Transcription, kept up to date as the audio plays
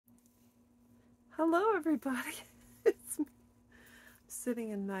Hello, everybody. It's me sitting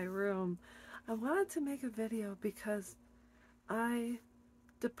in my room. I wanted to make a video because I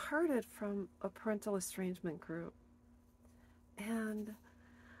departed from a parental estrangement group. And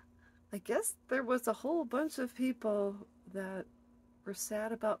I guess there was a whole bunch of people that were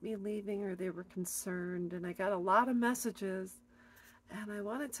sad about me leaving or they were concerned. And I got a lot of messages. And I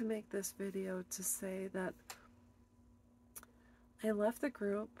wanted to make this video to say that I left the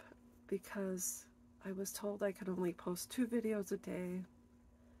group because I was told I could only post 2 videos a day,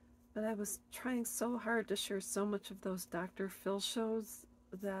 but I was trying so hard to share so much of those Dr. Phil shows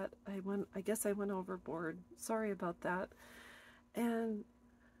that I guess I went overboard. Sorry about that. And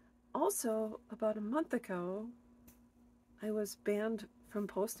also, about a month ago, I was banned from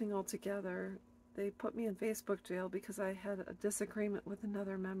posting altogether. They put me in Facebook jail because I had a disagreement with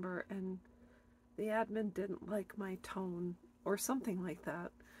another member and the admin didn't like my tone or something like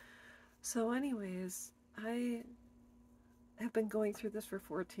that. So anyways, I have been going through this for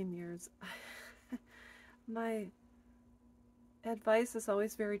 14 years. My advice is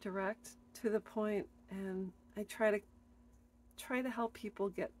always very direct, to the point, and I try to help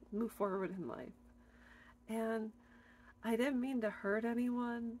people move forward in life. And I didn't mean to hurt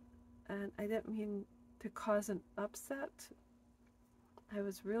anyone, and I didn't mean to cause an upset. I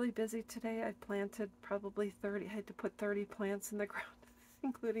was really busy today. I planted probably 30, I had to put 30 plants in the ground,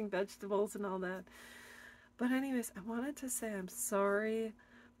 including vegetables and all that. But anyways, I wanted to say I'm sorry,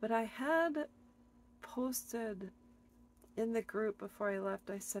 but I had posted in the group before I left.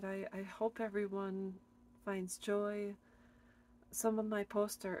 I said I hope everyone finds joy. Some of my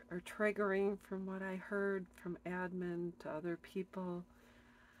posts are triggering from what I heard from admin to other people.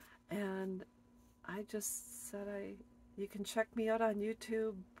 And I just said you can check me out on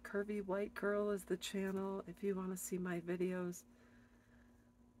YouTube. Curvy White Girl is the channel if you want to see my videos.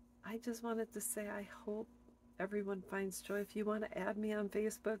 I just wanted to say I hope everyone finds joy. If you want to add me on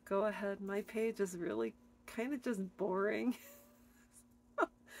Facebook, go ahead. My page is really kind of just boring.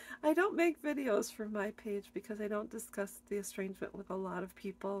 I don't make videos for my page because I don't discuss the estrangement with a lot of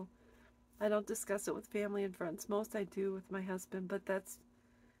people. I don't discuss it with family and friends. Most I do with my husband, but that's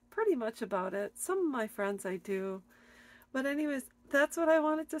pretty much about it. Some of my friends I do. But anyways, that's what I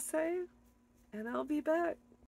wanted to say, and I'll be back.